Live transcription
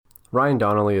Ryan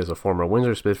Donally is a former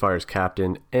Windsor Spitfires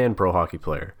captain and pro hockey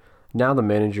player, now the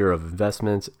manager of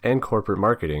investments and corporate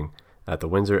marketing at the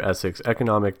Windsor Essex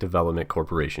Economic Development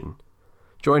Corporation.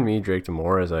 Join me, Drake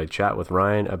Demore, as I chat with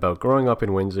Ryan about growing up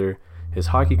in Windsor, his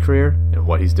hockey career, and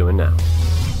what he's doing now.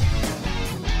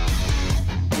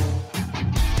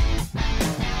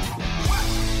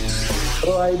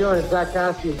 Hello, how you doing? It's Zach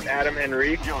Cassidy. Adam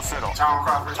Enrique. Joe Siddle. Tom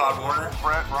Crawford. Todd Warner.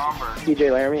 Brett Romberg.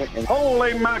 TJ Laramie. And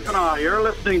Holy Mackinac, you're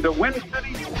listening to Win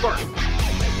City Sports.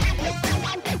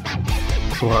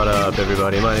 What up,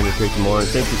 everybody? My name is Drake Demore, and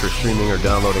thank you for streaming or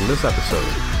downloading this episode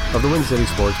of the Win City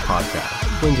Sports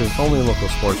Podcast, Windsor's only local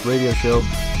sports radio show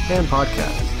and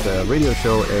podcast. The radio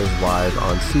show airs live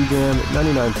on CJAM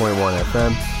 99.1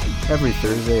 FM every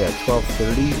Thursday at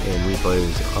 12:30 and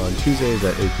replays on Tuesdays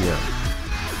at 8 p.m.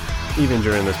 Even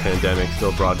during this pandemic,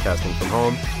 still broadcasting from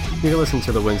home, you can listen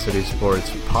to the Win City Sports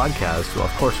podcast, well,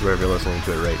 of course, wherever you're listening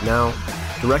to it right now,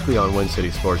 directly on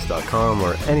wincitysports.com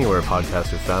or anywhere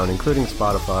podcasts are found, including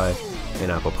Spotify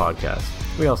and Apple Podcasts.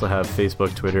 We also have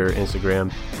Facebook, Twitter, Instagram,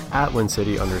 at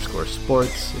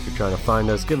WinCity_sports. If you're trying to find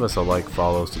us, give us a like,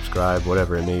 follow, subscribe,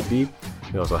 whatever it may be.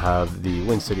 We also have the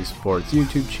Win City Sports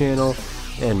YouTube channel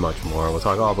and much more. We'll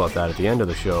talk all about that at the end of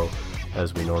the show,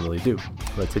 as we normally do.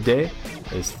 But today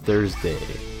is Thursday,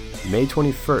 May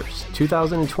 21st,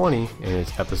 2020, and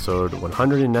it's episode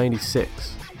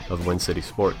 196 of Win City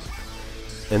Sports.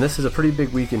 And this is a pretty big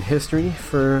week in history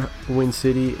for Win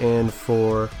City and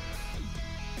for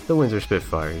the Windsor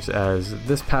Spitfires, as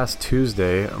this past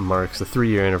Tuesday marks the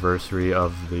 3-year anniversary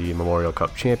of the Memorial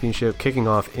Cup Championship kicking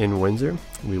off in Windsor.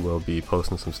 We will be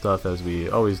posting some stuff, as we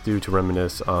always do, to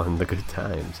reminisce on the good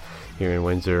times here in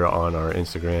Windsor on our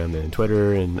Instagram and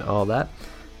Twitter and all that.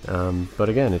 But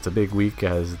again, it's a big week,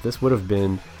 as this would have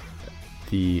been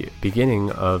the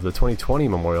beginning of the 2020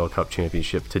 Memorial Cup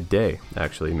Championship today.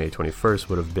 Actually, May 21st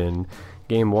would have been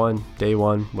Game 1, Day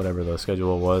 1, whatever the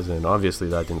schedule was, and obviously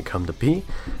that didn't come to be,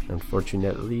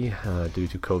 unfortunately, due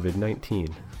to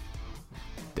COVID-19.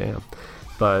 Damn.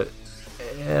 But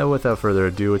without further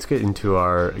ado, let's get into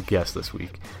our guest this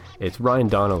week. It's Ryan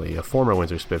Donally, a former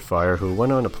Windsor Spitfire who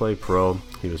went on to play pro.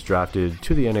 He was drafted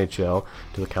to the NHL,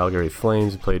 to the Calgary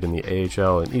Flames, played in the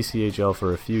AHL and ECHL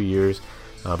for a few years,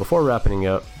 before wrapping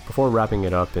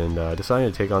it up and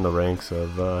deciding to take on the ranks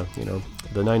of the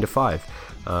 9 to 5.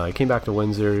 He came back to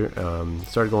Windsor,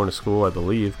 started going to school, I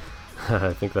believe.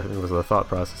 I think that was the thought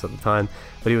process at the time.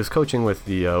 But he was coaching with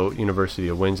the University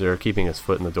of Windsor, keeping his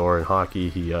foot in the door in hockey.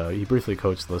 He briefly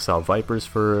coached the LaSalle Vipers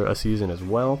for a season as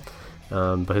well,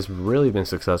 but has really been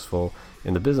successful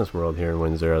in the business world here in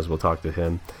Windsor, as we'll talk to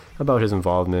him about his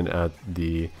involvement at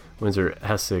the Windsor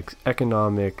Essex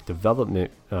Economic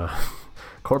Development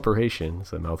Corporation,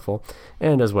 it's a mouthful,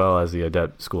 and as well as the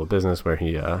Adept School of Business, where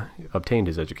he obtained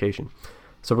his education.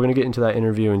 So we're going to get into that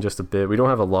interview in just a bit. We don't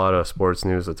have a lot of sports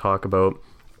news to talk about.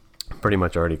 Pretty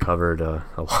much already covered a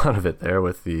lot of it there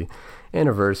with the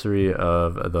anniversary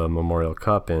of the Memorial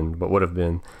Cup and what would have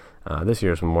been this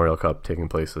year's Memorial Cup taking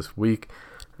place this week.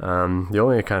 The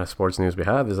only kind of sports news we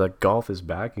have is that golf is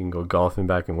back. You can go golfing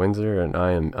back in Windsor, and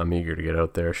I'm eager to get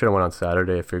out there. Should have went on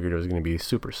Saturday. I figured it was going to be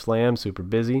super slammed, super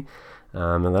busy.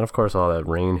 And then, of course, all that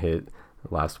rain hit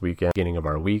last weekend, beginning of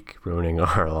our week, ruining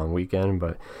our long weekend.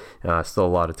 But still a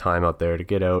lot of time out there to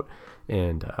get out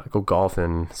and go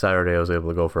golfing. Saturday, I was able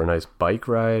to go for a nice bike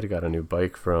ride. I got a new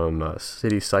bike from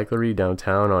City Cyclery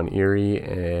downtown on Erie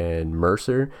and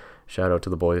Mercer. Shout out to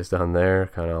the boys down there,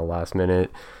 kind of last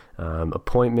minute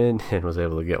appointment, and was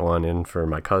able to get one in for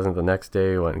my cousin the next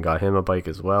day. Went and got him a bike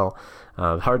as well.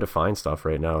 Hard to find stuff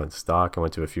right now in stock. I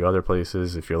went to a few other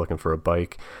places. If you're looking for a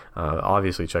bike,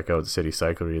 obviously check out City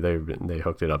Cyclery. They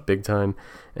hooked it up big time,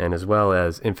 and as well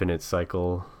as Infinite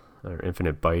Cycle or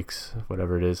Infinite Bikes,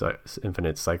 whatever it is,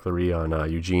 Infinite Cyclery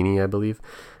on Eugenie, I believe.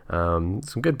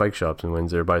 Some good bike shops in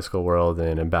Windsor, Bicycle World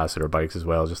and Ambassador Bikes as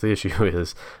well. Just the issue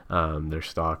is their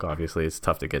stock, obviously, it's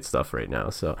tough to get stuff right now.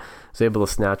 So I was able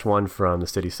to snatch one from the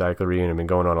City Cyclery, and I've been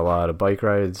going on a lot of bike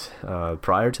rides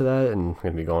prior to that, and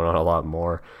going to be going on a lot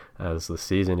more as the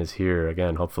season is here.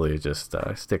 Again, hopefully it just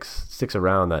sticks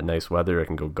around that nice weather. I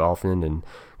can go golfing and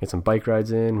get some bike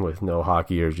rides in with no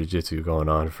hockey or jiu-jitsu going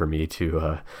on for me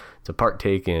to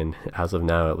partake in, as of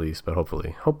now at least, but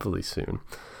hopefully soon.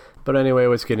 But anyway,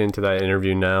 let's get into that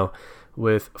interview now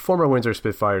with former Windsor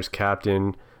Spitfires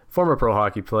captain, former pro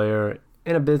hockey player,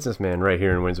 and a businessman right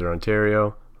here in Windsor,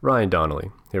 Ontario, Ryan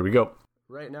Donally. Here we go.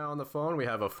 Right now on the phone, we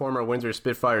have a former Windsor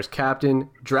Spitfires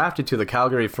captain, drafted to the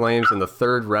Calgary Flames in the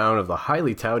third round of the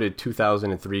highly touted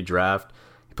 2003 draft.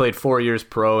 He played 4 years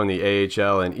pro in the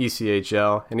AHL and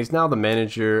ECHL, and he's now the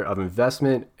manager of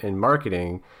investment and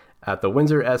marketing at the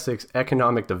Windsor-Essex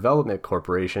Economic Development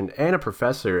Corporation and a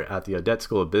professor at the Audette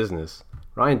School of Business.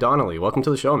 Ryan Donally, welcome to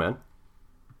the show, man.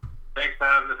 Thanks for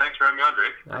having me on,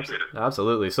 Drake. Appreciate it.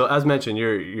 Absolutely. So as mentioned,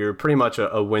 you're pretty much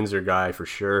a Windsor guy for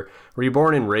sure. Were you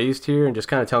born and raised here? And just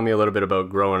kind of tell me a little bit about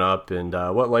growing up and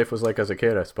what life was like as a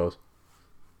kid, I suppose.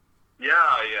 Yeah,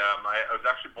 I was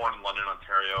actually born in London,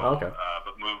 Ontario,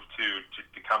 but moved to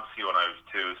Tecumseh when I was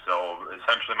 2. So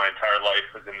essentially, my entire life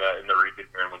was in the region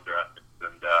here in Windsor-Essex,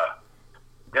 and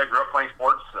I grew up playing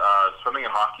sports. Swimming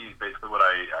and hockey is basically what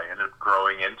I ended up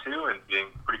growing into and being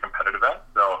pretty competitive at.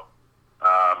 So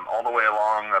all the way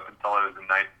along up until I was in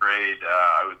 9th grade,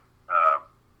 I was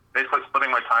basically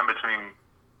splitting my time between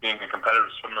being a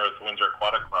competitive swimmer at the Windsor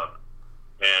Aquatic Club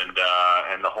and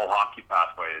the whole hockey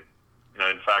pathway.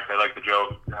 In fact, I like the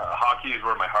joke, hockey is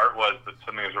where my heart was, but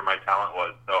swimming is where my talent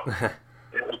was. So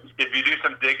if you do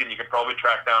some digging, you can probably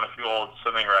track down a few old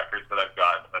swimming records that I've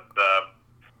got. But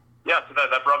so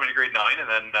that brought me to grade 9, and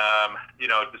then,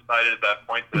 decided at that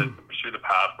point to pursue the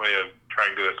pathway of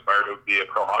trying to aspire to be a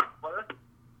pro hockey player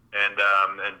and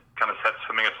kind of set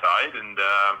swimming aside, and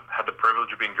had the privilege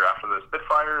of being drafted to the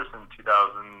Spitfires in 2000,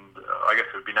 I guess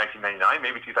it would be 1999,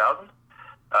 maybe 2000.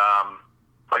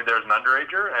 Played there as an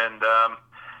underager, and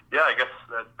I guess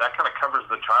that kind of covers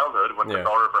the childhood. Went to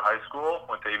Bell River High School,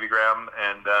 went to A.V. Graham,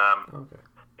 and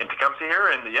in Tecumseh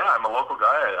here, and I'm a local guy.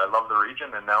 I love the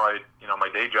region, and now my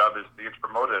day job is to get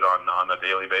promoted on a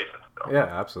daily basis. So. Yeah,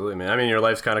 absolutely, man. I mean, your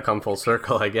life's kind of come full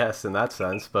circle, I guess, in that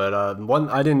sense. But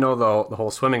I didn't know the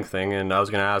whole swimming thing, and I was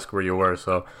going to ask where you were.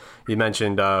 So you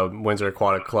mentioned Windsor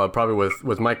Aquatic Club, probably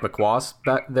with Mike McWass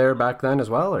back then as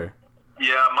well, or?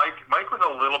 Yeah, Mike was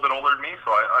a little bit older than me, so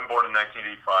I'm born in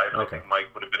 1985. Okay. I think Mike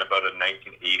would have been about in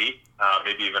 1980,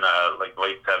 maybe even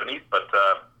late 70s. But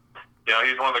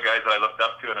he's one of the guys that I looked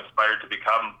up to and aspired to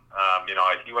become.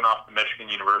 He went off to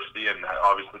Michigan University and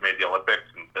obviously made the Olympics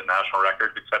and the national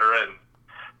records, etc. And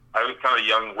I was kind of a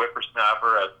young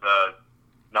whippersnapper at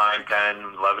 9,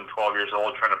 10, 11, 12 years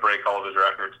old, trying to break all of his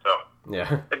records. So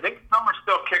I think some are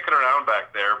still kicking around back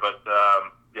there, but.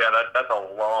 That's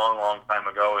a long time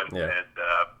ago, and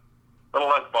a little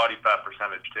less body fat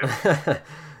percentage too.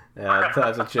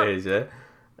 That's a change, eh?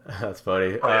 That's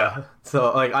funny. Oh,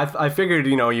 So, I figured,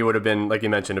 you would have been, like you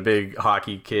mentioned, a big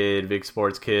hockey kid, big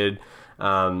sports kid,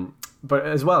 but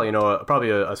as well, probably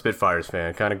a Spitfires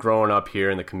fan. Kind of growing up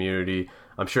here in the community,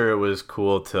 I'm sure it was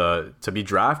cool to be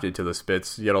drafted to the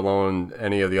Spits, yet alone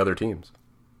any of the other teams.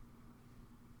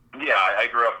 Yeah, I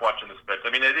grew up watching the Spits.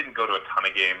 I mean, I didn't go to a ton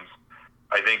of games.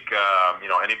 I think,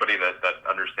 anybody that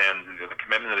understands the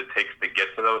commitment that it takes to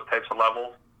get to those types of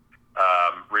levels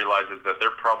realizes that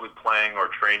they're probably playing or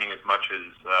training as much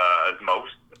as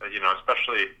most,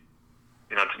 especially,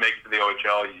 to make it to the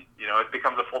OHL, it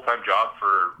becomes a full-time job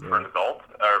for an adult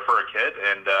or for a kid.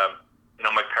 And,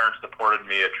 my parents supported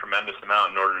me a tremendous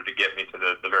amount in order to get me to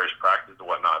the various practices and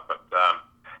whatnot. But,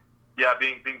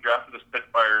 being drafted to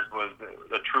Spitfires was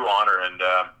a true honor. And,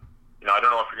 I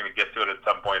don't know if we're going to get to it at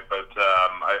some point, but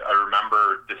I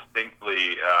remember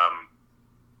distinctly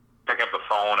picking up the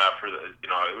phone after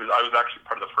I was actually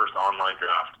part of the first online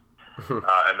draft,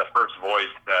 and the first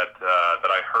voice that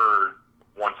I heard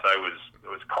once I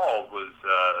was called was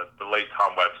the late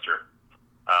Tom Webster,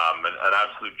 an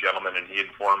absolute gentleman, and he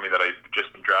informed me that I'd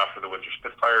just been drafted for the Windsor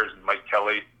Spitfires, and Mike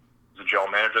Kelly was the general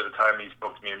manager at the time. He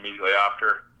spoke to me immediately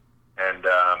after. And,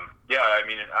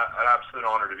 an absolute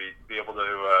honor to be able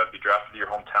to be drafted to your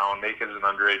hometown, make it as an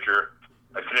underager.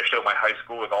 I finished out my high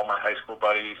school with all my high school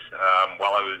buddies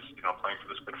while I was, playing for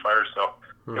the Spitfires. So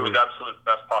it was absolute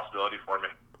best possibility for me.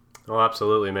 Oh,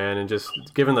 absolutely, man. And just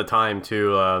given the time,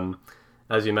 too,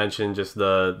 as you mentioned, just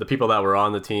the people that were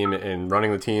on the team and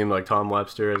running the team, like Tom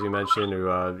Webster, as you mentioned,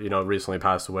 who, recently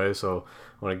passed away. So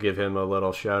I want to give him a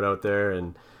little shout out there.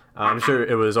 And I'm sure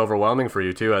it was overwhelming for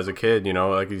you too as a kid.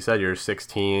 Like you said, you're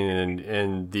 16,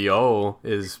 and the O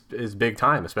is big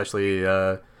time, especially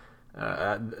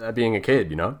being a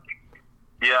kid. Yeah,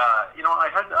 I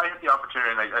had the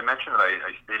opportunity, and I mentioned that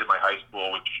I stayed at my high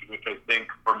school, which I think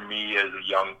for me as a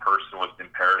young person was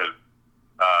imperative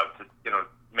to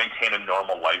maintain a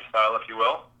normal lifestyle, if you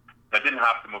will. I didn't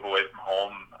have to move away from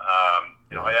home.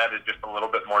 I added just a little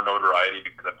bit more notoriety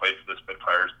because I played for the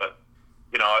Spitfires, but.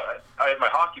 I had my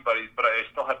hockey buddies, but I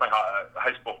still had my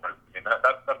high school friends. I mean, that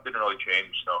stuff didn't really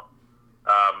change. So,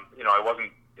 I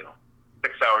wasn't,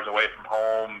 6 hours away from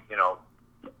home,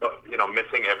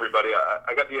 missing everybody.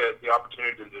 I got the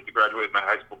opportunity to graduate with my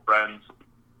high school friends,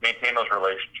 maintain those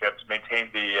relationships, maintain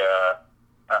the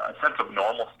sense of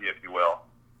normalcy, if you will,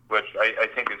 which I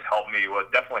think has helped me,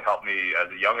 definitely helped me as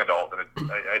a young adult.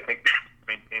 And I think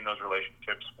maintain those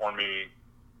relationships for me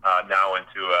now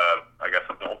into, I guess,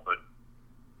 adulthood.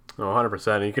 Oh,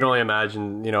 100%. You can only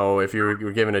imagine, if you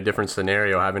were given a different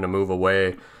scenario, having to move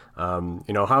away, how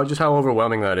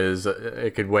overwhelming that is.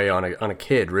 It could weigh on a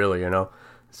kid, really,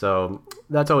 So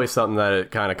that's always something that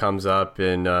it kind of comes up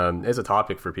and is a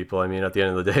topic for people. I mean, at the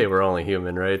end of the day, we're only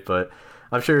human, right? But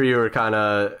I'm sure you were kind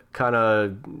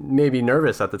of maybe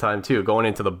nervous at the time too, going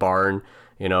into the barn.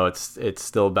 It's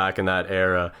still back in that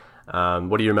era.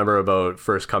 What do you remember about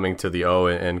first coming to the O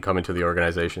and coming to the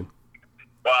organization?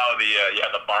 Wow, the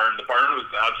barn. The barn was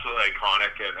absolutely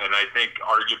iconic, and I think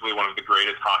arguably one of the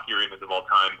greatest hockey arenas of all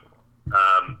time.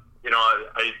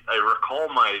 I recall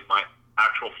my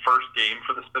actual first game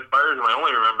for the Spitfires, and I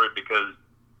only remember it because,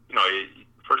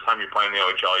 first time you're playing the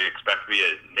OHL, you expect to be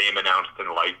a name announced in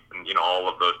lights and, all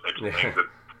of those types of things.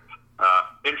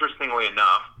 Interestingly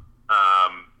enough,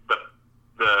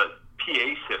 the PA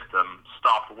system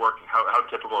stopped working. How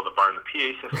typical of the barn. The PA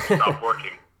system stopped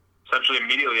working essentially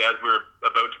immediately as we were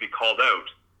about to be called out.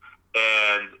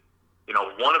 And,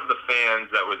 one of the fans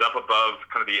that was up above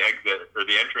kind of the exit or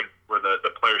the entrance where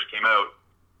the players came out,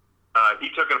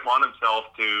 he took it upon himself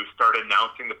to start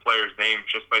announcing the players' names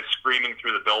just by screaming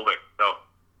through the building. So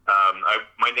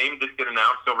my name did get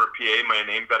announced over PA. My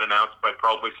name got announced by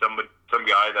probably some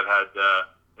guy that had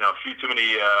a few too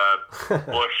many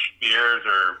Bush beers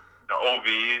or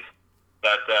OVs.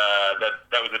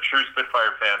 That was a true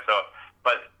Spitfire fan. So,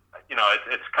 but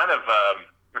it's kind of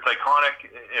it's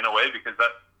iconic in a way because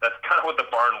that's kind of what the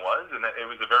barn was, and it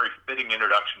was a very fitting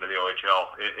introduction to the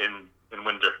OHL in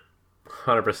Windsor.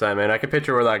 100%, man. I can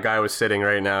picture where that guy was sitting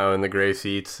right now in the gray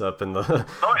seats up in the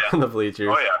in the bleachers.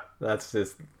 Oh yeah.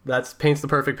 That paints the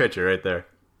perfect picture right there.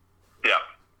 Yeah.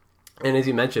 And as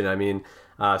you mentioned, I mean,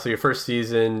 so your first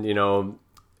season,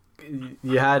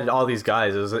 you had all these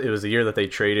guys. It was the year that they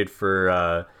traded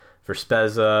for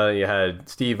Spezza. You had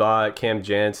Steve Ott, Cam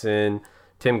Jansen,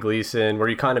 Tim Gleason. Were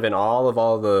you kind of in all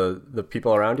the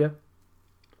people around you?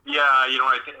 Yeah,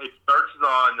 I think it starts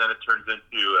on, then it turns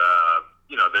into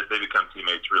they become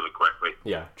teammates really quickly.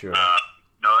 Yeah, true.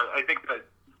 I think that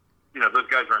those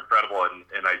guys are incredible,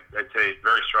 and I'd say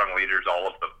very strong leaders, all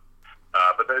of them.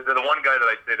 But the one guy that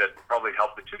I'd say that probably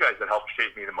helped, the two guys that helped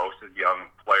shape me the most as a young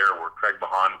player were Craig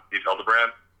Mahan and Steve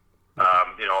Hildebrand.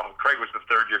 Craig was the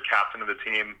third-year captain of the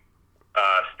team.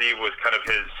 Steve was kind of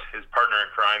his partner in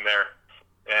crime there.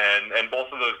 And both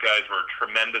of those guys were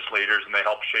tremendous leaders, and they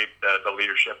helped shape the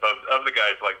leadership of the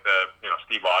guys like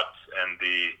Steve Otts and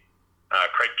the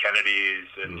Craig Kennedys,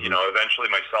 and eventually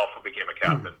myself, who became a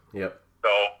captain. Yep.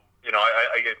 So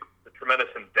I get a tremendous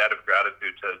debt of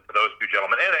gratitude to those two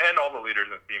gentlemen and all the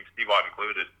leaders in the team, Steve Ott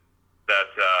included,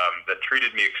 that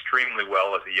treated me extremely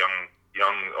well as a young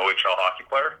OHL hockey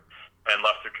player, and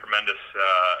left a tremendous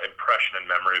impression and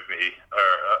memory of me,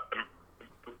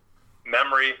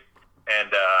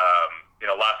 and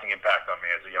lasting impact on me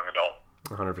as a young adult.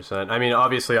 100%. I mean,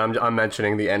 obviously, I'm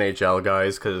mentioning the NHL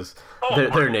guys because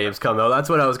their names come out. That's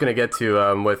what I was going to get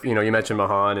to. With you mentioned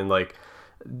Mahan, and like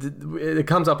it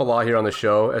comes up a lot here on the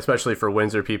show, especially for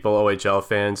Windsor people, OHL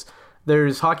fans.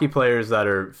 There's hockey players that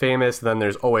are famous, then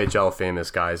there's OHL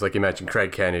famous guys, like you mentioned,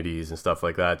 Craig Kennedy's and stuff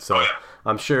like that. So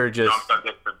I'm sure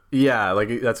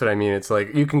like that's what I mean. It's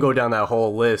like you can go down that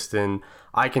whole list and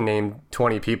I can name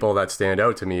 20 people that stand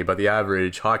out to me, but the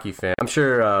average hockey fan, I'm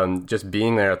sure just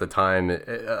being there at the time,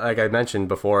 like I mentioned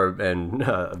before and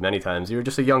many times, you were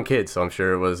just a young kid, so I'm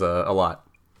sure it was a lot.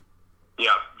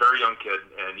 Yeah, very young kid.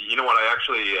 And you know what, I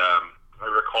actually, I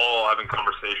recall having a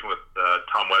conversation with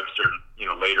Tom Webster,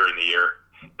 later in the year.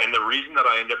 And the reason that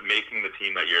I ended up making the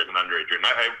team that year as an underager, and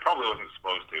I probably wasn't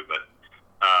supposed to, but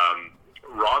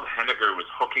Rob Henniger was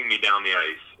hooking me down the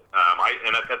ice.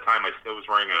 And at that time, I still was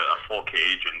wearing a full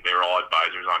cage, and they were all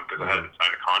advisors on because I hadn't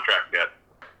signed a contract yet.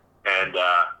 And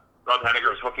Rob Henniger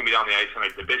was hooking me down the ice, and I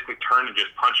basically turned and just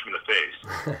punched him in the face.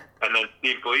 And then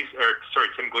Tim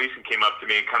Gleason came up to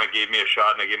me and kind of gave me a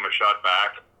shot, and I gave him a shot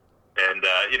back. And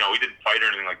we didn't fight or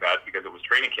anything like that because it was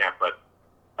training camp. But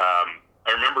I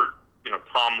remember,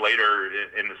 Tom later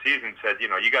in the season said,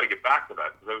 you got to get back to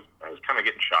that because I was kind of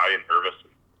getting shy and nervous.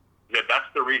 Yeah,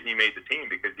 that's the reason you made the team,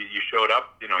 because you showed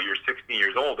up, you're 16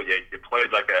 years old, but you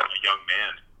played like a young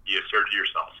man. You asserted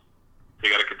yourself. So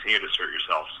you got to continue to assert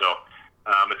yourself. So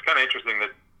it's kind of interesting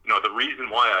that, the reason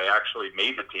why I actually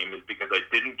made the team is because I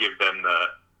didn't give them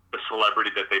the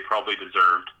celebrity that they probably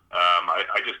deserved.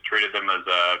 I just treated them as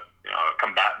a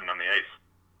combatant on the ice.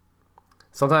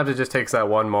 Sometimes it just takes that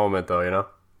one moment, though, It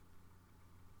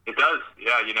does.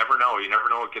 Yeah, you never know. You never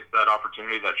know what gets that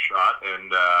opportunity, that shot,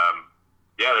 and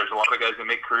yeah, there's a lot of guys that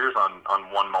make careers on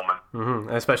one moment. Mm-hmm.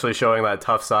 Especially showing that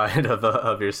tough side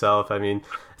of yourself. I mean,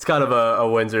 it's kind of a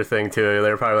Windsor thing too.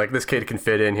 They're probably like, this kid can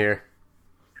fit in here.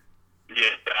 Yeah,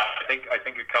 I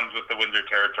think it comes with the Windsor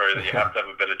territory that you have to have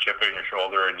a bit of chip on your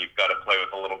shoulder, and you've got to play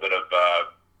with a little bit of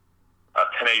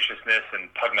tenaciousness and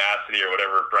pugnacity, or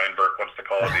whatever Brian Burke wants to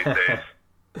call it these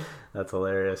days. That's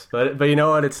hilarious. But you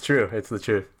know what? It's true. It's the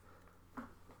truth.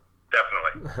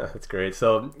 Definitely. That's great.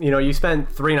 So, you spent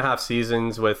 3.5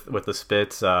 seasons with the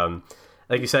Spits.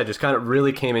 Like you said, just kind of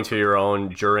really came into your own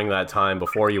during that time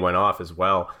before you went off as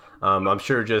well. I'm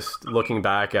sure just looking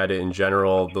back at it in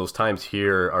general, those times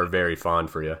here are very fond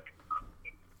for you.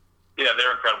 Yeah,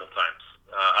 they're incredible times.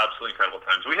 Absolutely incredible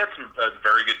times. We had some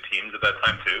very good teams at that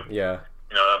time too. Yeah.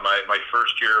 My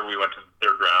first year we went to the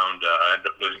third round. I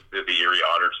ended up losing to the Erie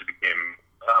Otters, who became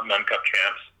Mun Cup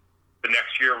champs. The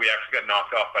next year we actually got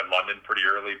knocked off by London pretty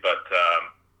early, but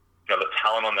the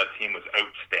talent on that team was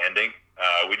outstanding.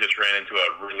 We just ran into a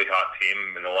really hot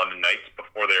team in the London Knights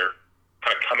before they're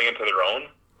kind of coming into their own.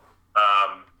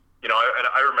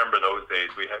 I remember those days.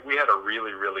 We had a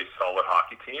really, really solid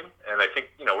hockey team, and I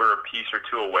think we were a piece or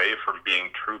two away from being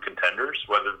true contenders,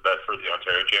 whether that's for the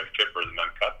Ontario Championship or the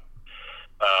Mun Cup.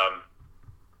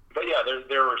 But yeah,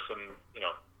 there were some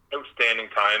outstanding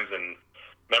times and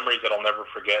memories that I'll never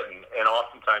forget. And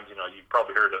oftentimes, you've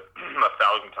probably heard it 1,000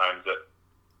 times that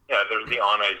there's the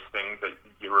on ice things that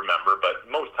you remember, but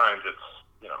most times it's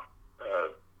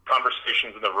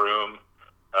conversations in the room.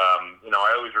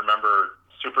 I always remember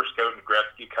Super Scout and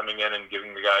Gretzky coming in and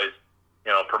giving the guys,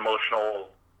 promotional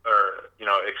or,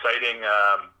 exciting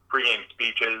pregame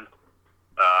speeches.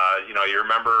 You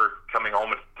remember coming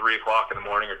home at 3 o'clock in the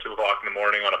morning or 2 o'clock in the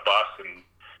morning on a bus and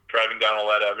driving down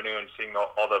Olette Avenue and seeing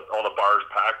all the bars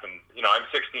packed. And, I'm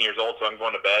 16 years old, so I'm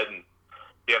going to bed, and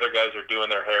the other guys are doing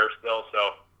their hair still.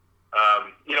 So,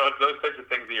 those types of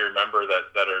things that you remember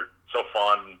that are so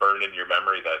fond and burned in your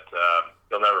memory that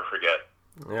you'll never forget.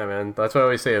 Yeah, man. That's what I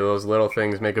always say. Those little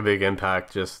things make a big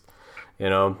impact. Just, you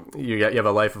have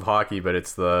a life of hockey, but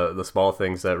it's the small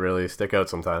things that really stick out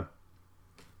sometimes.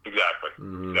 Exactly.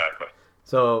 Mm-hmm. Exactly.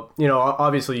 So,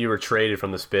 obviously you were traded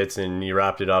from the Spits and you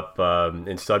wrapped it up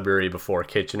in Sudbury before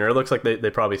Kitchener. It looks like they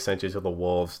probably sent you to the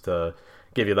Wolves to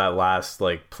give you that last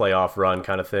playoff run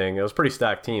kind of thing. It was a pretty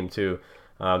stacked team too.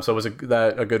 So was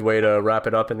that a good way to wrap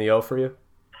it up in the O for you?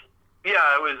 Yeah,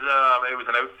 it was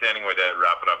an outstanding way to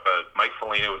wrap it up. Mike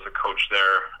Foligno was the coach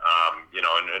there.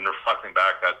 And reflecting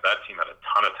back, that team had a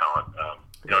ton of talent.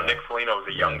 Nick Foligno was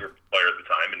a younger player at the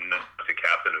time and was the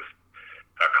captain of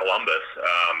Columbus.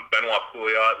 Benoit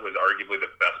Pouliot was arguably the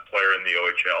best player in the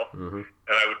OHL. Mm-hmm.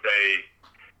 And I would say,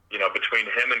 between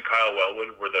him and Kyle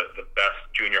Wellwood were the best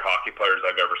junior hockey players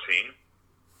I've ever seen.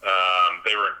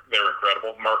 They were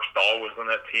incredible. Mark Stahl was on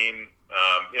that team.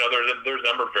 There was a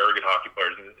number of very good hockey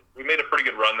players. We made a pretty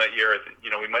good run that year.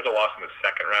 We might have lost in the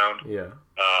second round. Yeah.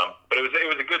 But it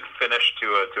was a good finish to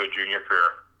a junior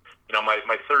career.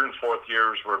 My third and fourth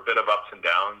years were a bit of ups and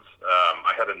downs.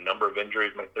 I had a number of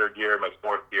injuries my third year, my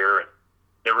fourth year, and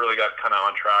never really got kind of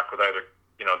on track with either.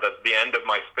 The end of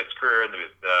my Spitz career and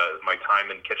my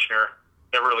time in Kitchener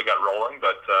never really got rolling.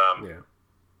 But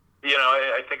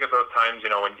I think at those times,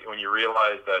 when you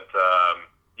realize that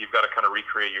you've got to kind of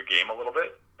recreate your game a little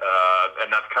bit,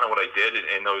 and that's kind of what I did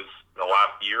in the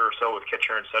last year or so with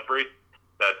Kitchener and Sudbury.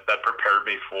 That prepared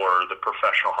me for the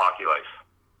professional hockey life.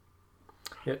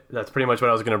 Yeah, that's pretty much what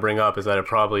I was going to bring up, is that it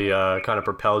probably kind of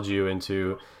propelled you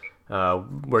into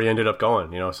where you ended up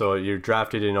going. So you're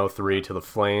drafted in 2003 to the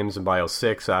Flames, and by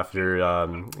 2006, after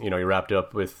you wrapped it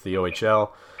up with the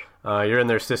OHL, you're in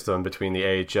their system between the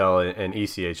AHL and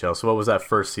ECHL. So what was that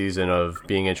first season of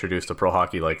being introduced to pro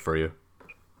hockey like for you?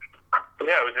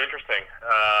 Yeah, it was interesting.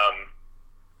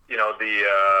 The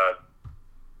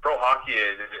pro hockey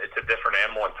it's a different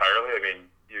animal entirely. I mean,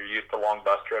 you're used to long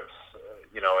bus trips.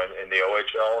 In the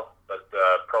OHL, but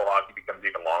pro hockey becomes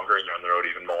even longer, and you're on the road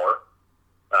even more.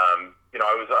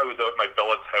 I was out at my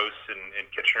billet's house in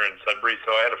Kitchener and Sudbury,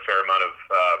 so I had a fair amount of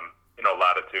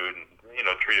latitude, and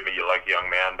treated me like a young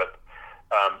man. But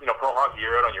pro hockey,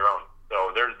 you're out on your own,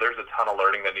 so there's a ton of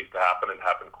learning that needs to happen and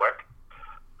happen quick.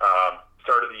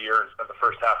 Started the year and spent the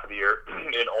first half of the year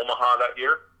in Omaha that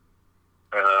year.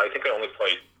 I think I only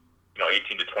played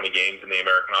 18 to 20 games in the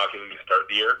American Hockey League to start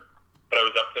the year. But I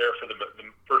was up there for the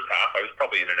first half. I was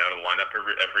probably in and out of the lineup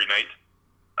every night.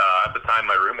 At the time,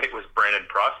 my roommate was Brandon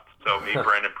Prust. So me,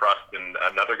 Brandon Prust, and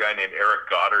another guy named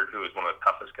Eric Goddard, who was one of the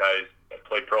toughest guys that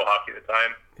played pro hockey at the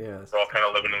time. Yeah, we're all kind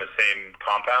of living in the same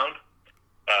compound.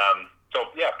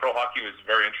 Pro hockey was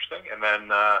very interesting. And then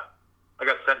I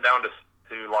got sent down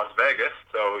to Las Vegas.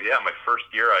 So, my first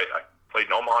year, I played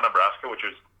in Omaha, Nebraska, which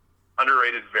is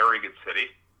underrated, very good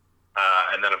city.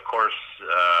 And then, of course,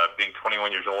 being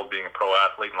 21 years old, being a pro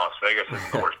athlete in Las Vegas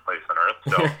is the worst place on earth.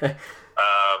 So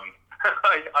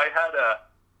I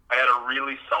had a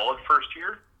really solid first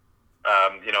year.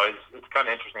 It's kind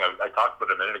of interesting. I talked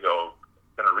about it a minute ago,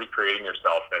 kind of recreating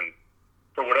yourself. And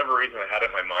for whatever reason, I had it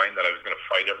in my mind that I was going to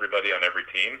fight everybody on every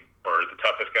team, or the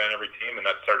toughest guy on every team. And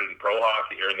that started in pro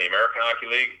hockey, or in the American Hockey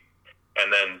League,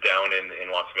 and then down in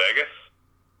Las Vegas.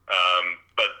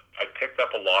 But I picked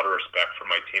up a lot of respect from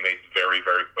my teammates very,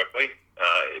 very quickly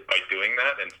by doing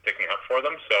that and sticking up for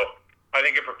them. So I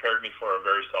think it prepared me for a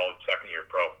very solid second-year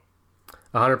pro.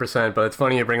 100%. But it's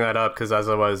funny you bring that up, because as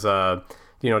I was,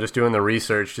 just doing the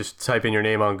research, just typing your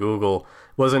name on Google,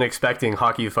 wasn't expecting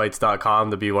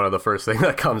hockeyfights.com to be one of the first things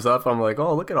that comes up. I'm like,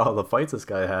 oh, look at all the fights this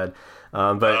guy had.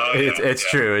 It's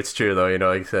true. It's true, though.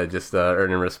 Like I said, just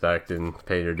earning respect and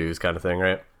paying your dues kind of thing,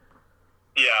 right?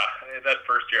 Yeah, that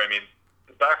first year, I mean,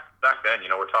 back then,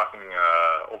 we're talking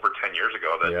over 10 years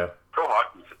ago, that pro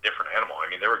hockey is a different animal. I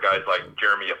mean, there were guys like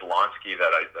Jeremy Yablonski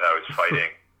that I was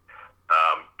fighting,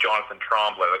 Jonathan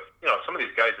Tremblay, some of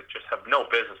these guys that just have no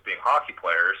business being hockey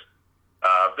players.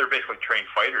 They're basically trained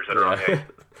fighters that are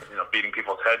beating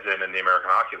people's heads in the American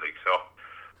Hockey League. So,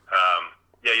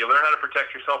 you learn how to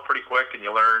protect yourself pretty quick, and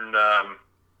you learn that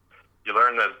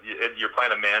you're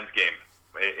playing a man's game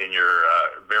in your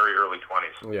very early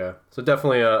 20s. Yeah, so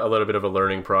definitely a little bit of a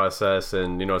learning process,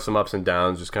 and some ups and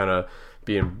downs, just kind of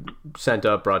being sent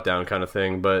up, brought down kind of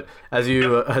thing. But as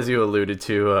you alluded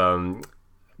to,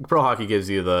 pro hockey gives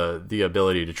you the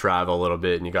ability to travel a little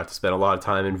bit, and you got to spend a lot of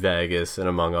time in Vegas and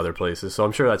among other places. So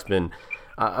I'm sure that's been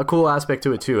a cool aspect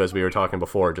to it too, as we were talking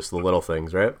before, just the little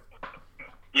things, right?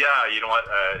 Yeah, you know what?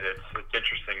 It's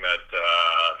interesting that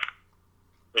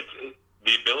it's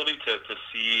the ability to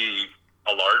see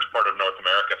a large part of North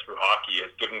America through hockey has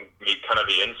given me kind of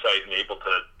the insight and able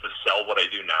to sell what I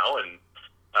do now. And,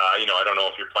 I don't know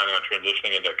if you're planning on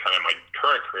transitioning into kind of my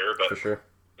current career, but for sure.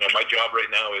 My job right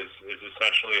now is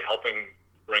essentially helping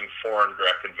bring foreign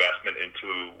direct investment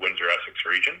into Windsor-Essex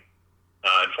region.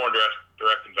 And foreign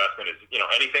direct investment is,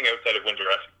 anything outside of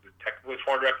Windsor-Essex is technically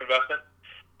foreign direct investment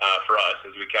for us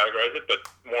as we categorize it, but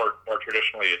more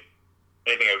traditionally it's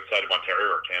anything outside of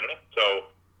Ontario or Canada. So,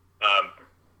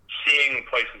 seeing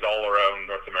places all around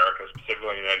North America,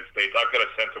 specifically in the United States, I've got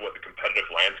a sense of what the competitive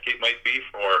landscape might be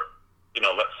for,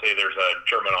 let's say there's a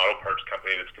German auto parts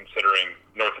company that's considering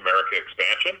North America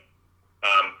expansion.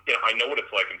 I know what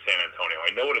it's like in San Antonio.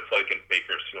 I know what it's like in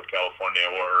Bakersfield, California,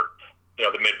 or,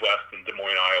 the Midwest in Des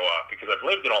Moines, Iowa, because I've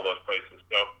lived in all those places.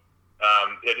 So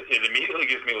it immediately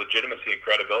gives me legitimacy and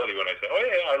credibility when I say, oh,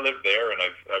 yeah, I live there, and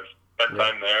I've spent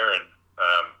time there, and,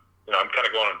 I'm kind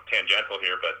of going tangential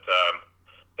here, but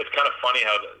it's kind of funny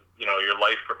how your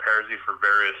life prepares you for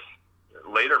various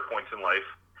later points in life,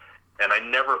 and I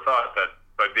never thought that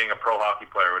by being a pro hockey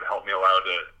player would help me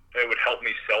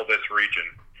sell this region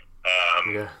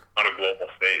on a global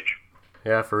stage.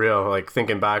 Yeah, for real. Like,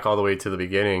 thinking back all the way to the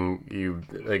beginning,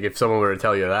 if someone were to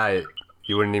tell you that,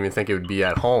 you wouldn't even think it would be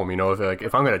at home.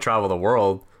 If I'm going to travel the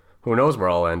world, who knows where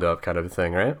I'll end up, kind of a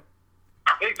thing, right?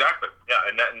 Exactly. Yeah,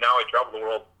 and now I travel the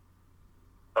world.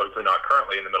 Obviously not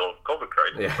currently in the middle of COVID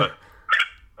crisis, but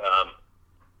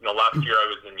last year I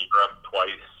was in Europe twice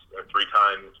or three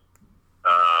times.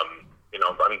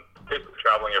 I'm basically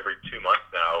traveling every 2 months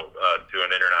now to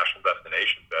an international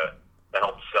destination to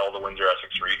help sell the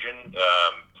Windsor-Essex region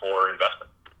for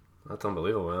investment. That's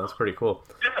unbelievable, man. That's pretty cool.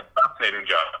 Yeah, fascinating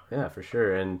job. Yeah, for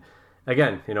sure. And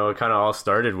again, it kind of all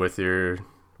started with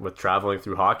traveling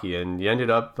through hockey, and you ended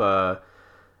up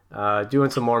doing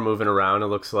some more moving around. It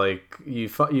looks like you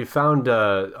found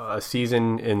a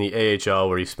season in the AHL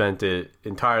where you spent it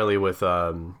entirely with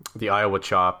the Iowa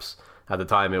Chops. At the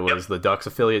time, it was the Ducks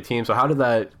affiliate team. So how did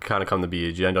that kind of come to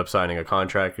be? Did you end up signing a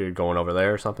contract? You're going over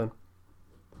there or something?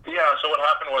 Yeah, so what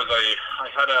happened was I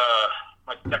had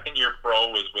my second year pro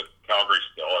was with Calgary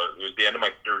still. It was the end of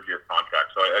my third year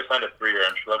contract. So I signed a 3-year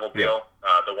entry-level deal.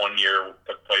 The 1 year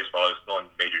took place while I was still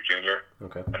in major junior.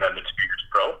 Okay. And then the 2 years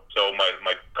pro. So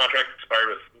my contract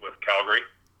expired with Calgary.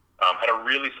 Had a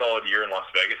really solid year in Las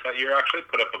Vegas that year, actually.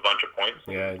 Put up a bunch of points.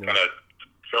 Yeah, kind of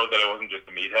showed that I wasn't just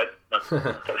a meathead. Not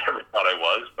that I ever thought I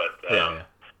was, but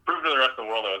proved to the rest of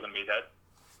the world I wasn't a meathead.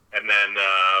 And then,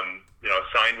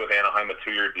 signed with Anaheim a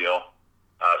 2-year deal.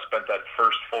 Spent that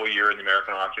first full year in the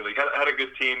American Hockey League. Had a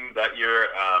good team that year.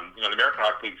 The American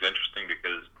Hockey League is interesting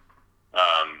because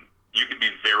you could be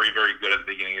very, very good at the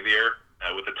beginning of the year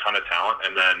with a ton of talent,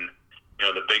 and then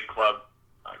the big club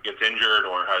gets injured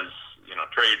or has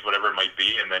trades, whatever it might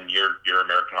be, and then your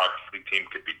American Hockey League team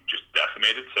could be just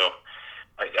decimated. So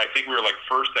I think we were like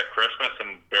first at Christmas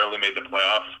and barely made the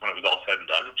playoffs when it was all said and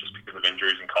done, just because of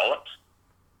injuries and call-ups.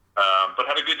 But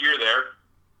had a good year there.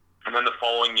 And then the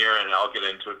following year, and I'll get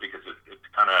into it because it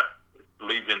kind of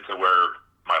leads into where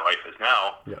my life is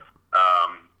now. Yeah.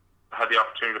 Had the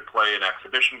opportunity to play an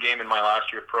exhibition game in my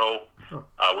last year pro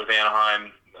with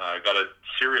Anaheim. Got a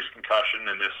serious concussion,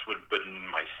 and this would have been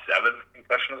my 7th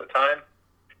concussion at the time.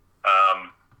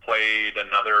 Played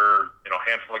another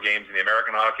handful of games in the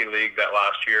American Hockey League that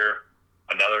last year,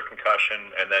 another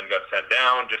concussion, and then got sent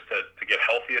down just to get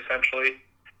healthy essentially,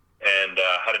 and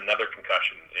had another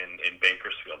concussion in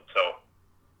Bakersfield. So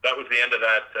that was the end of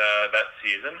that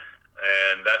season,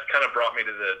 and that kind of brought me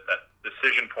to that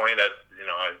decision point at,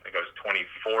 I think I was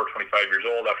 24, 25 years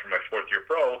old after my 4th year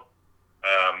pro.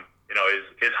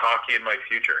 Is hockey in my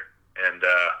future? And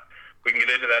we can get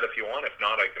into that if you want. If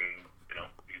not, I can,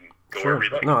 go wherever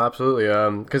you like. No, absolutely.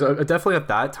 Because definitely at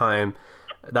that time,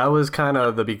 that was kind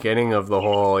of the beginning of the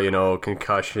whole,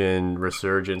 concussion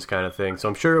resurgence kind of thing. So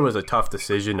I'm sure it was a tough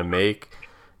decision to make.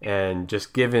 And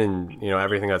just given,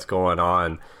 everything that's going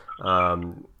on,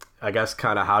 I guess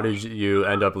kind of how did you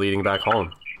end up leading back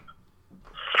home?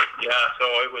 Yeah, so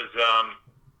it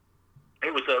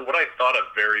was what I thought a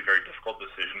very, very difficult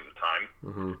decision at the time.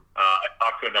 Mm-hmm. I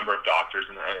talked to a number of doctors,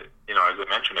 and as I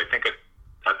mentioned, I think at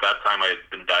that time I had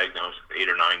been diagnosed with 8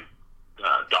 or 9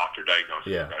 doctor diagnosed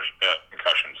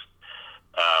concussions.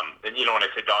 And when I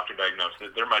say doctor diagnosed,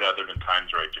 there might have been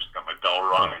times where I just got my bell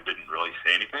rung and didn't really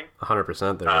say anything.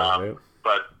 100% there, right?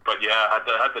 But yeah, I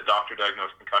had the doctor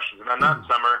diagnosed concussions, and then that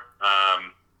summer,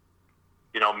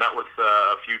 met with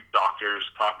a few doctors,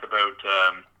 talked about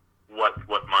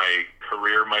what my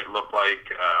career might look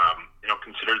like.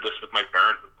 Considered this with my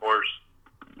parents, of course,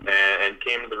 and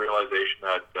came to the realization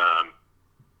that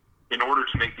in order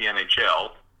to make the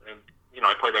NHL, and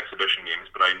I played exhibition games,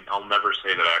 but I'll never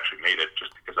say that I actually made it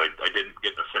just because I didn't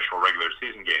get an official regular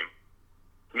season game.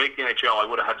 To make the NHL, I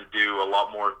would have had to do a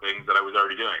lot more things that I was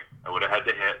already doing. I would have had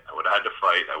to hit. I would have had to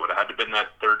fight. I would have had to been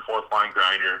that 3rd, 4th line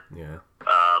grinder. Yeah.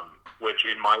 Which,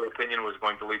 in my opinion, was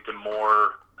going to lead to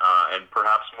more and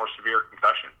perhaps more severe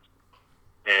concussions.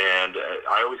 And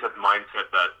I always had the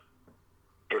mindset that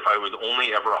if I was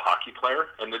only ever a hockey player,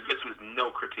 and this was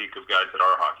no critique of guys that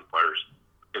are hockey players,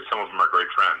 because some of them are great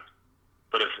friends,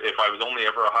 but if I was only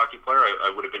ever a hockey player,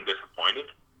 I would have been disappointed.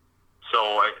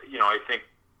 So, I think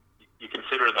you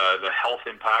consider the health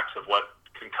impacts of what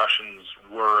concussions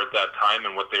were at that time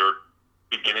and what they were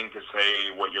beginning to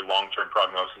say what your long-term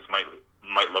prognosis might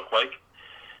look like.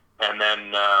 And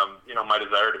then, my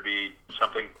desire to be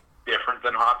something different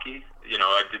than hockey.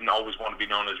 I didn't always want to be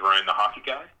known as Ryan the hockey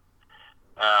guy.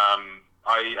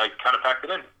 I kind of packed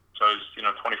it in. So I was,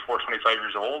 24, 25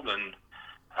 years old, and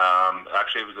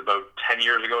actually it was about 10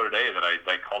 years ago today that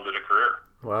I called it a career.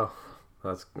 Wow.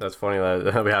 That's funny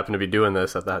that we happen to be doing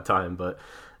this at that time, but,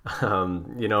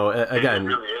 again, it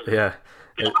really is. Yeah.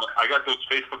 I got those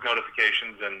Facebook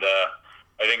notifications, and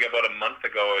I think about a month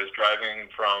ago I was driving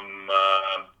from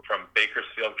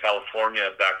Bakersfield,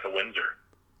 California, back to Windsor,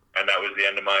 and that was the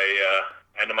end of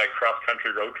my cross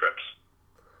country road trips.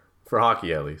 For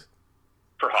hockey, at least.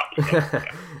 For hockey,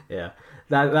 yeah.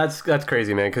 That's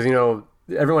crazy, man. Because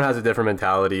everyone has a different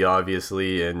mentality,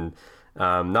 obviously, and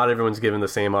not everyone's given the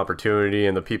same opportunity.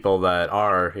 And the people that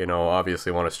are,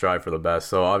 obviously want to strive for the best.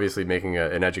 So obviously, making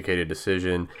an educated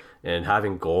decision and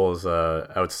having goals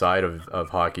outside of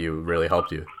hockey really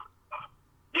helped you.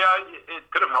 Yeah, it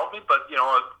could have helped me, but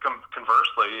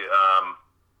conversely,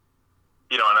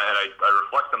 and I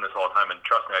reflect on this all the time. And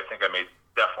trust me, I think I made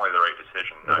definitely the right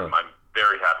decision. Uh-huh. I'm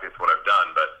very happy with what I've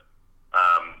done, but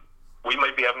we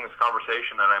might be having this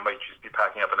conversation, and I might just be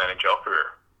packing up an NHL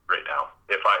career right now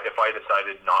if I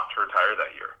decided not to retire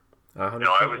that year.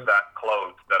 I was that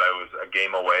close that I was a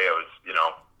game away. I was,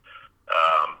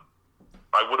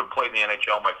 I would have played in the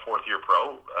NHL my 4th year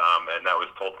pro, and that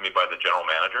was told to me by the general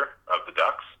manager of the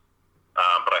Ducks.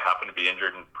 But I happened to be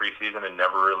injured in preseason and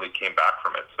never really came back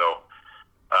from it. So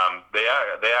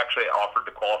they actually offered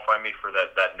to qualify me for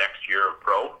that next year of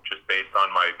pro, just based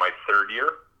on my 3rd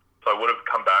year. So I would have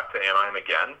come back to Anaheim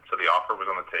again. So the offer was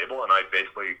on the table, and I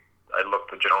looked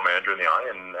the general manager in the eye,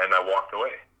 and I walked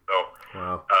away. So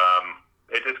wow.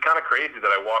 It's kind of crazy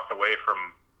that I walked away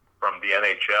from the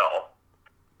NHL,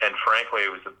 and frankly,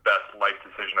 it was the best life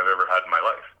decision I've ever had in my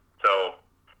life. So,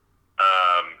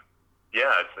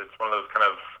 it's one of those kind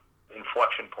of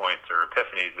inflection points or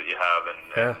epiphanies that you have,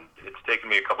 and it's taken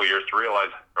me a couple of years to realize,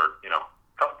 or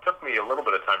took me a little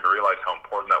bit of time to realize how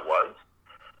important that was.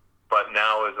 But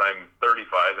now, as I'm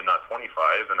 35 and not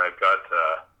 25, and I've got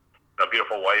a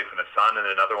beautiful wife and a son and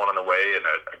another one on the way, and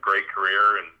a great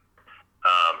career, and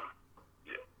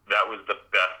was the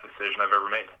best decision I've ever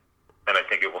made. And I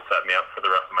think it will set me up for the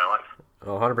rest of my life.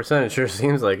 Oh, 100%. It sure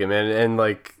seems like it, man. And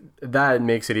like that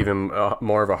makes it even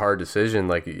more of a hard decision.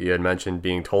 Like you had mentioned,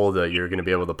 being told that you're going to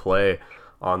be able to play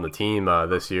on the team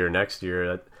this year, next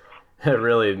year. It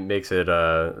really makes it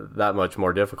that much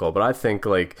more difficult. But I think,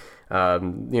 like,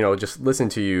 just listen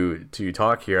to you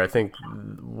talk here. I think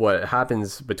what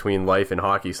happens between life and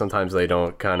hockey, sometimes they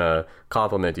don't kind of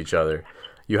complement each other.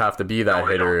 You have to be that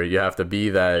hitter. You have to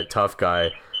be that tough guy,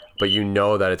 but you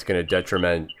know that it's going to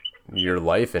detriment your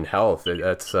life and health.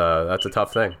 That's a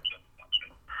tough thing.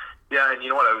 Yeah, and you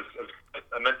know what?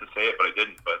 I meant to say it, but I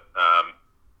didn't. But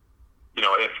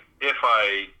if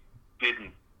I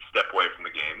didn't step away from the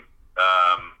game,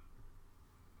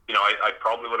 I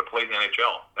probably would have played in the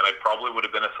NHL, and I probably would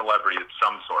have been a celebrity of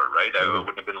some sort, right? I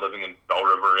wouldn't have been living in Bell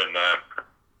River and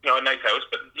a nice house,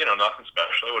 but nothing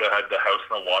special. I would have had the house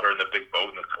and the water and the big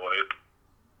boat and the toys.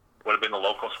 Would have been the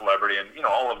local celebrity, and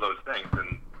all of those things.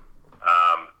 And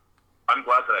I'm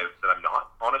glad that I'm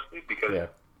not, honestly, because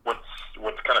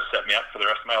what's kind of set me up for the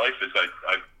rest of my life is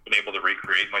I've been able to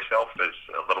recreate myself as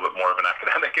a little bit more of an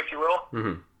academic, if you will,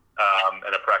 and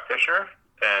a practitioner.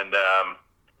 And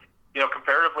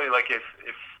comparatively, like if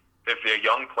a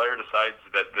young player decides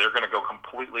that they're going to go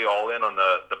completely all in on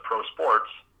the pro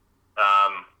sports,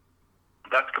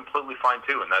 that's completely fine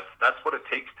too, and that's what it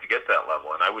takes to get that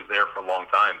level. And I was there for a long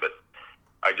time, but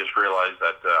I just realized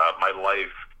that my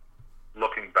life,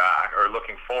 looking back or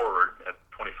looking forward at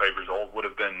 25 years old, would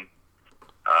have been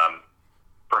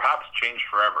perhaps changed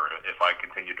forever if I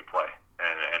continued to play.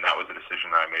 And that was a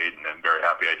decision I made, and I'm very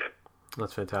happy I did.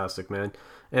 That's fantastic, man.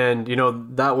 And,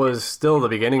 that was still the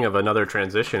beginning of another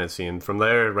transition, it seemed. From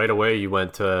there, right away, you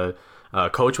went to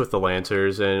coach with the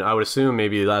Lancers, and I would assume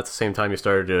maybe that's the same time you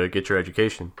started to get your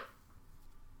education.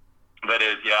 That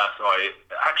is, yeah. So I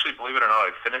actually, believe it or not,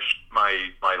 I finished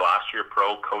my last year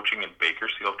pro coaching in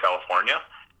Bakersfield, California.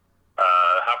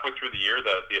 Halfway through the year,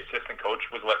 the assistant coach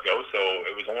was let go, so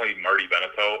it was only Marty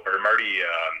Beneteau, or Marty,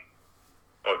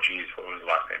 what was his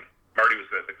last name? Marty was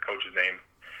the coach's name.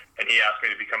 And he asked me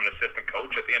to become an assistant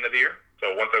coach at the end of the year.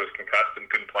 So once I was concussed and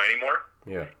couldn't play anymore,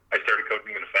 I started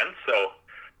coaching in defense. So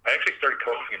I actually started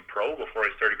coaching in pro before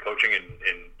I started coaching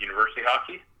in university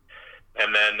hockey.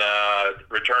 And then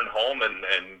returned home and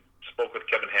spoke with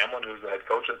Kevin Hamlin, who was the head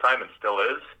coach at the time and still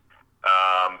is,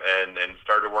 and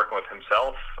started working with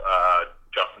himself,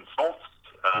 Justin Schultz,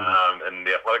 and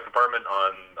the athletic department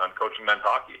on coaching men's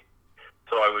hockey.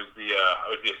 So I was the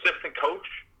assistant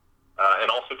coach.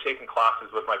 And also taking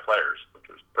classes with my players, which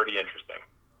was pretty interesting.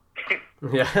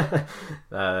 Yeah,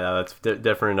 that's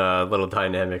different little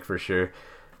dynamic for sure.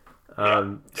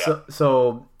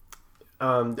 So,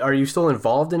 are you still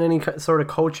involved in any sort of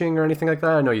coaching or anything like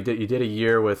that? I know you did a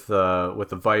year with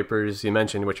the Vipers. You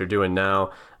mentioned what you're doing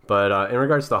now, but in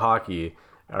regards to hockey,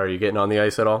 are you getting on the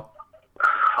ice at all?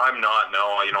 I'm not.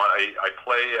 No, you know what? I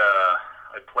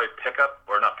play pickup,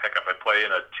 or not pickup. I play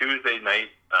in a Tuesday night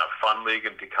fun league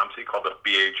in Tecumseh called the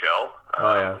BHL,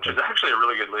 which is actually a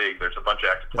really good league. There's a bunch of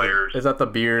ex-players. Is that the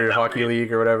beer hockey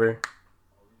league or whatever?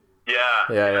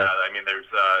 Yeah. I mean, there's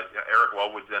Eric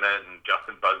Wellwood's in it, and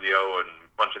Justin Buzzio, and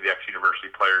a bunch of the ex-university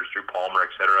players, Drew Palmer,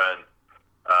 etc. And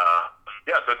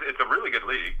so it's a really good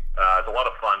league. It's a lot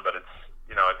of fun, but it's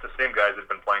the same guys that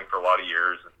have been playing for a lot of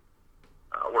years.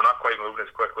 We're not quite moving as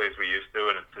quickly as we used to,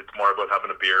 and it's more about having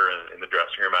a beer in the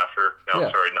dressing room after. No,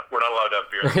 I'm sorry, we're not allowed to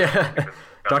have beer.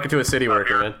 Talking to a city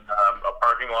worker, man. A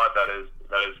parking lot that is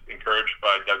encouraged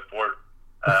by Doug Ford.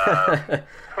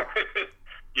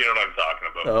 You know what I'm talking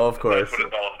about. Oh, of course. That's what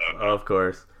it's all about. Of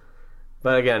course.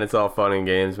 But again, it's all fun and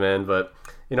games, man. But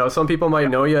some people might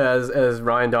know you as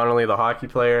Ryan Donally, the hockey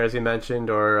player, as you mentioned,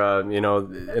 or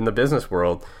in the business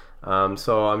world.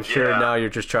 So I'm sure now you're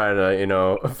just trying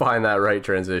to, find that right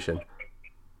transition.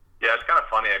 Yeah, it's kind of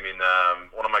funny. I mean,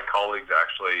 one of my colleagues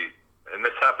actually, and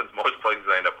this happens most places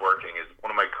I end up working, is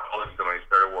one of my colleagues when I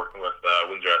started working with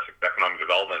Windsor Essex Economic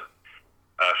Development,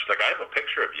 she's like, I have a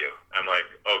picture of you. I'm like,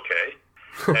 okay.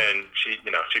 And she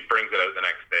brings it out the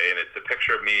next day, and it's a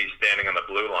picture of me standing on the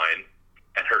blue line,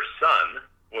 and her son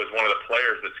was one of the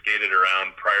players that skated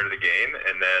around prior to the game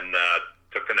and then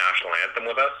took the national anthem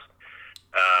with us.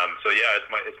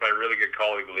 It's my really good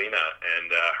colleague Lena, and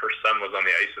her son was on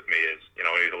the ice with me. He's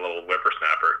a little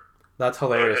whippersnapper. That's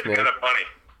hilarious, man. It's kind of funny.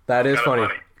 That is funny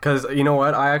because you know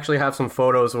what? I actually have some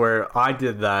photos where I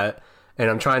did that, and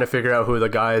I'm trying to figure out who the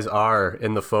guys are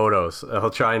in the photos. I'll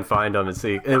try and find them and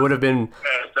see. It would have been.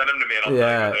 Send them to me. And I'll tell you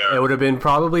who they are. It would have been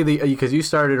probably because you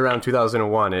started around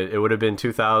 2001. It would have been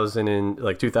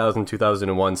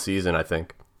 2001 season, I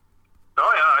think.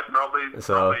 Oh yeah,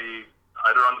 I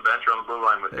either on the bench or on the blue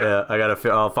line with you.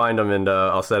 Yeah, I'll find them and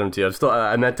I'll send them to you.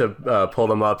 I meant to pull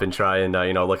them up and try and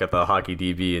look at the hockey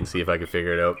DB and see if I could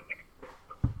figure it out.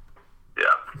 Yeah,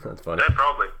 that's funny. Yeah,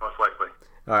 probably, most likely.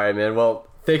 All right, man. Well,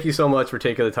 thank you so much for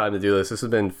taking the time to do this. This has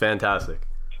been fantastic.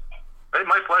 Hey,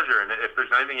 my pleasure. And if there's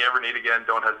anything you ever need again,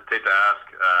 don't hesitate to ask.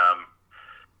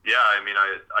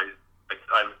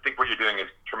 I think what you're doing is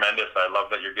tremendous. I love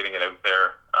that you're getting it out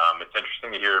there. It's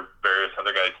interesting to hear various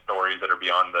other guys' stories that are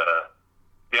beyond the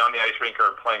ice rink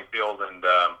or playing field, and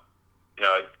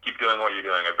keep doing what you're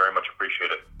doing. I very much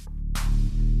appreciate it.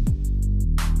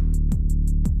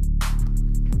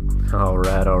 All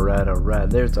right.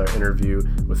 There's our interview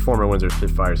with former Windsor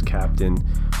Spitfires captain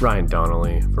Ryan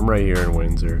Donally from right here in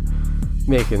Windsor,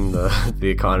 making the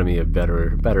economy a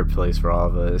better place for all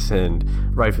of us,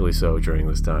 and rightfully so during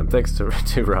this time. Thanks to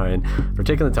Ryan for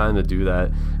taking the time to do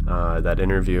that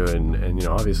interview, and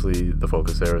obviously the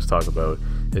focus there was talk about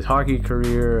his hockey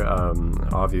career.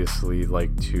 Obviously,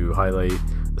 like to highlight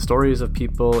the stories of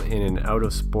people in and out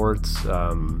of sports,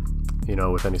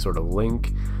 with any sort of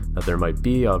link that there might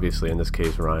be. Obviously, in this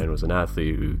case, Ryan was an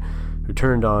athlete who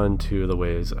turned on to the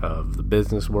ways of the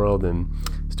business world and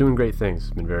is doing great things.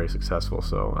 He's been very successful.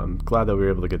 So I'm glad that we were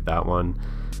able to get that one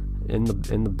in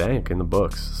the bank, in the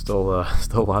books. Still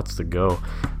lots to go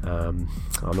on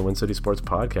the Win City Sports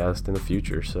Podcast in the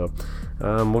future. So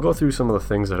we'll go through some of the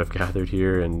things that I've gathered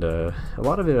here, and a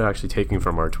lot of it actually taken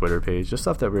from our Twitter page, just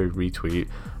stuff that we retweet,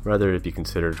 whether it be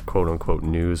considered quote unquote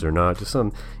news or not. Just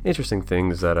some interesting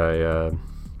things that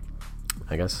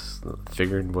I guess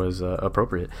figured was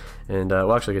appropriate, and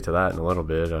we'll actually get to that in a little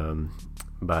bit.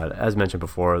 But as mentioned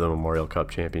before, the Memorial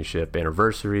Cup Championship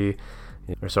anniversary,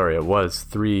 it was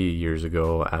 3 years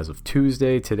ago as of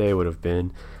Tuesday. Today would have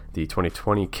been the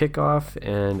 2020 kickoff,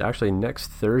 and actually next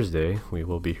Thursday we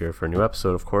will be here for a new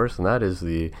episode, of course, and that is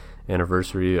the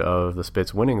anniversary of the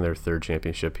Spits winning their third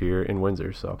championship here in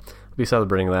Windsor. So we'll be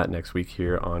celebrating that next week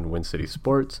here on Win City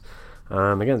Sports.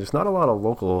 Again, there's not a lot of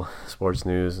local sports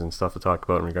news and stuff to talk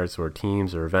about in regards to our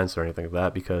teams or events or anything like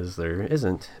that, because there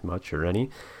isn't much or any.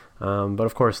 But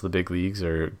of course, the big leagues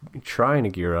are trying to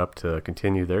gear up to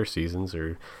continue their seasons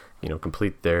or,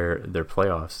 complete their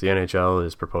playoffs. The NHL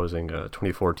is proposing a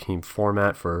 24-team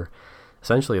format for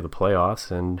essentially the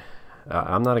playoffs, and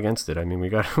I'm not against it. I mean, we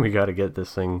got to get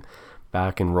this thing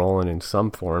back and rolling in some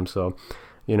form. So,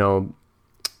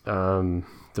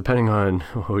 depending on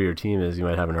who your team is, you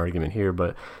might have an argument here,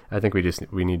 but I think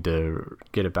we need to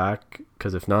get it back,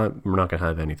 because if not, we're not going to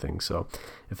have anything. So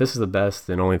if this is the best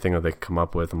and only thing that they can come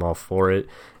up with, I'm all for it.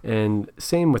 And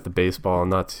same with the baseball,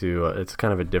 it's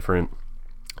kind of a different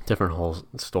whole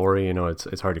story.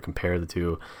 It's hard to compare the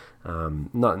two,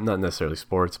 not necessarily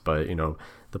sports, but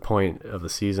the point of the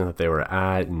season that they were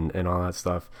at and all that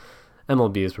stuff.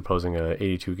 MLB is proposing a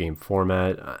 82-game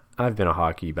format. I've been a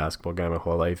hockey, basketball guy my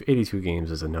whole life. 82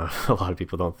 games is enough. A lot of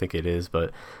people don't think it is,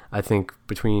 but I think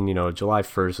between July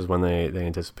 1st is when they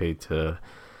anticipate to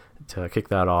kick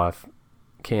that off.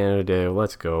 Canada Day,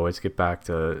 let's go. Let's get back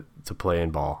to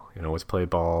playing ball. Let's play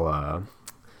ball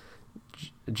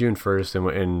June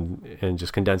 1st and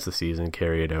just condense the season,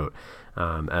 carry it out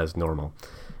as normal.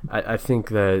 I think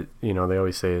that they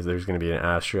always say there's going to be an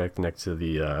asterisk next to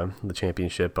the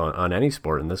championship on any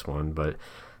sport in this one, but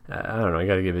I don't know. I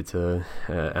got to give it to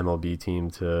MLB team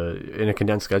in a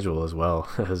condensed schedule as well,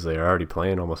 as they are already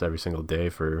playing almost every single day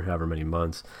for however many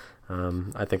months.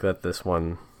 I think that this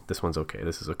one's okay.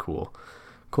 This is a cool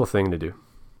thing to do.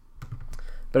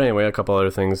 But anyway, a couple other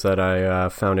things that I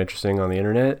found interesting on the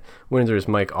internet. Windsor's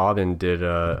Mike Aubin did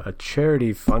a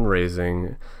charity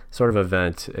fundraising sort of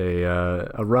event,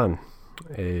 a run,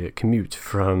 a commute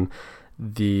from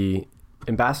the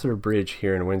Ambassador Bridge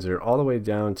here in Windsor all the way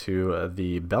down to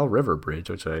the Bell River Bridge,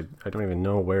 which I don't even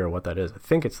know where or what that is. I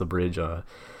think it's the bridge on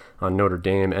Notre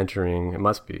Dame entering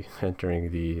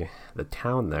the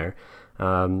town there.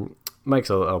 Mike's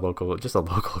a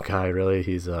local guy, really.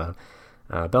 He's a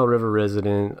Bell River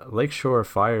resident, Lakeshore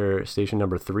Fire Station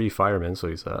number 3 fireman, so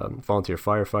he's a volunteer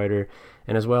firefighter,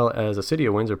 and as well as a City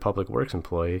of Windsor Public Works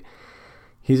employee.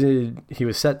 He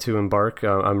was set to embark.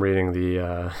 I'm reading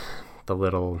the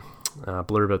little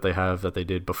blurb that they have that they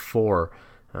did before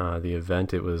the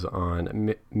event. It was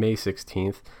on May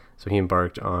 16th. So he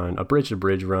embarked on a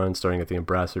bridge-to-bridge run starting at the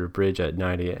Ambassador Bridge at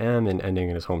 9 a.m. and ending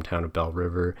in his hometown of Bell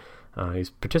River. He's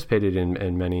participated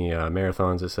in many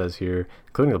marathons, it says here,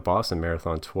 including the Boston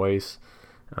Marathon twice.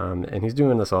 And he's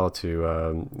doing this all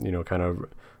to, kind of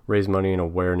raise money and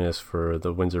awareness for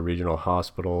the Windsor Regional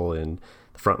Hospital and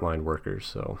the frontline workers.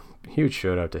 So huge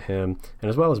shout out to him. And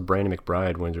as well as Brandon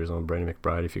McBride, Windsor's own Brandon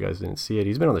McBride, if you guys didn't see it.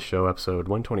 He's been on the show, episode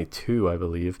 122, I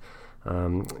believe.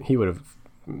 He would have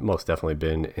most definitely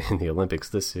been in the Olympics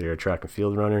this year, track and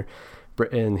field runner.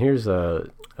 And here's a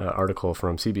article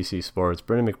from CBC Sports.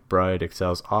 Brendan McBride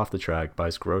excels off the track,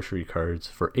 buys grocery cards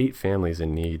for 8 families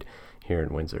in need here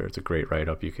in Windsor. It's a great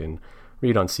write-up you can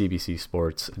read on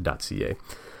cbcsports.ca.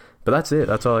 But that's it.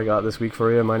 That's all I got this week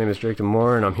for you. My name is Drake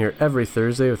Moore, and I'm here every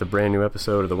Thursday with a brand new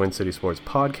episode of the Wind City Sports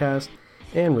podcast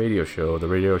and radio show. The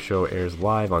radio show airs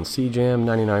live on CJAM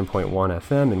 99.1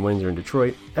 FM in Windsor and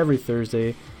Detroit every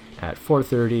Thursday at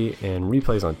 4:30 and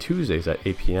replays on Tuesdays at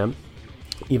 8 p.m.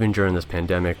 Even during this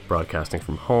pandemic, broadcasting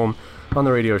from home. On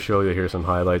the radio show, you'll hear some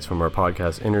highlights from our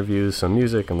podcast interviews, some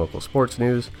music, and local sports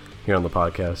news. Here on the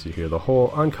podcast, you hear the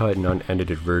whole uncut and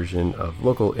unedited version of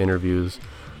local interviews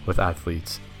with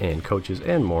athletes and coaches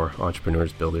and more,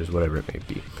 entrepreneurs, builders, whatever it may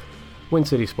be.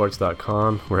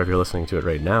 WindCitySports.com, wherever you're listening to it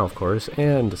right now, of course,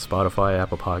 and Spotify,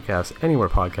 Apple Podcasts, anywhere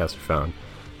podcasts are found.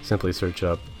 Simply search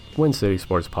up Wind City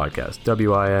Sports Podcast.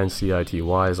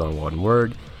 WINCITY is on one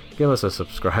word. Give us a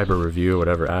subscriber review,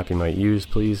 whatever app you might use.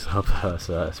 Please help us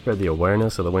spread the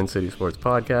awareness of the Wind City Sports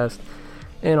Podcast.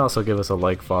 And also give us a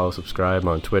like, follow, subscribe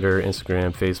on Twitter,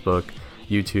 Instagram, Facebook,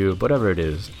 YouTube, whatever it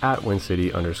is, at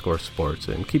WindCity_sports.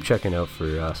 And keep checking out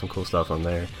for some cool stuff on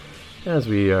there as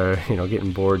we are,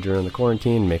 getting bored during the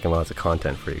quarantine, making lots of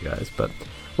content for you guys. But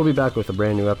we'll be back with a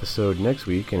brand new episode next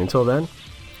week. And until then,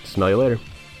 smell you later.